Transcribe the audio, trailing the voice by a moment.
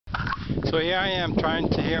So here I am trying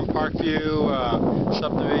to here in Parkview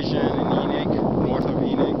Subdivision in Enoch, north of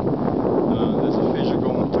Enoch. There's a fissure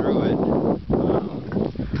going through it.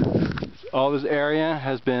 All this area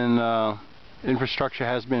has been, infrastructure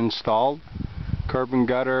has been installed. Curb and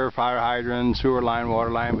gutter, fire hydrant, sewer line, water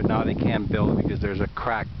line, but now they can't build because there's a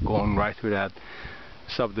crack going right through that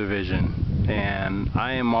subdivision. And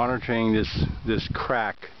I am monitoring this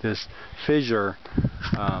crack, this fissure,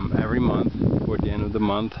 every month toward the end of the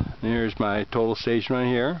month. And here's my total station right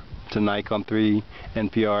here. It's a Nikon 3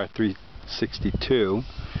 NPR 362,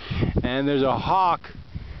 and there's a hawk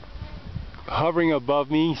hovering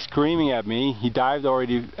above me, screaming at me. He dived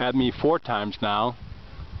already at me 4 times now,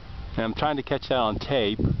 and I'm trying to catch that on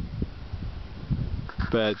tape.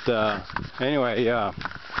 But anyway,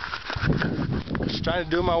 just trying to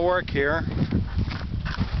do my work here.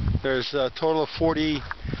 There's a total of 40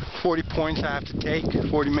 points I have to take,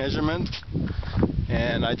 40 measurements,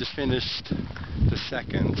 and I just finished the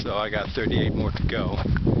second, so I got 38 more to go.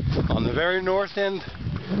 On the very north end,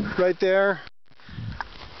 right there,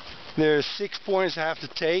 there's 6 points I have to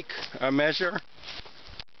take, measure.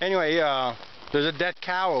 Anyway, there's a dead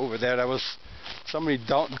cow over there that somebody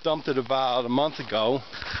dumped it about a month ago.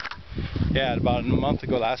 Yeah, about a month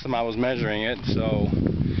ago, last time I was measuring it, so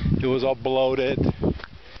it was all bloated.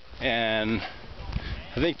 And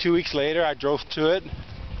I think 2 weeks later I drove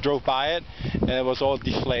by it, and it was all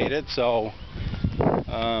deflated. So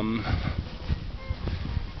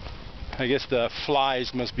I guess the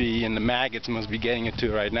flies must be, and the maggots must be getting it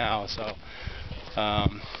to right now. So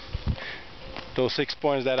those 6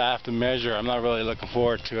 points that I have to measure, I'm not really looking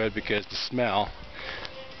forward to it because the smell.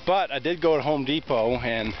 But I did go to Home Depot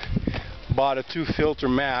and bought a 2-filter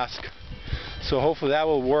mask, so hopefully that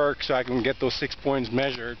will work, so I can get those 6 points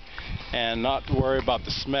measured and not worry about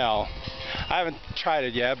the smell. I haven't tried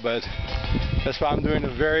it yet, but that's why I'm doing the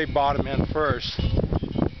very bottom end first.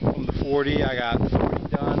 From the 40, I got 40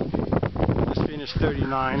 done. I just finished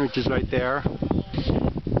 39, which is right there.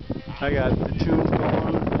 I got the tunes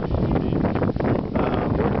going.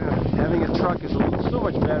 Having a truck is so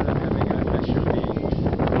much better than having an SUV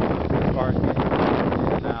as far as getting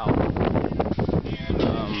in and out.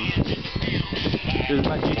 This is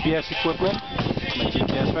my GPS equipment. My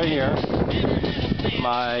GPS right here.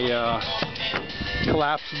 My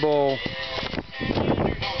collapsible,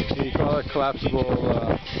 what do you call it?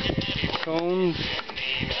 Collapsible cones.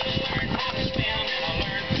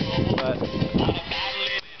 But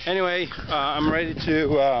anyway, I'm ready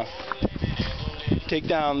to take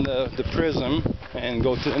down the prism and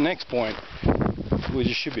go to the next point, which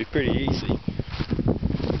should be pretty easy.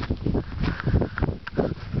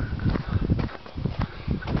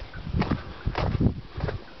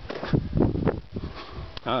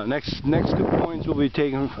 Next 2 points will be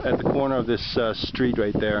taken at the corner of this street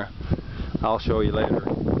right there. I'll show you later.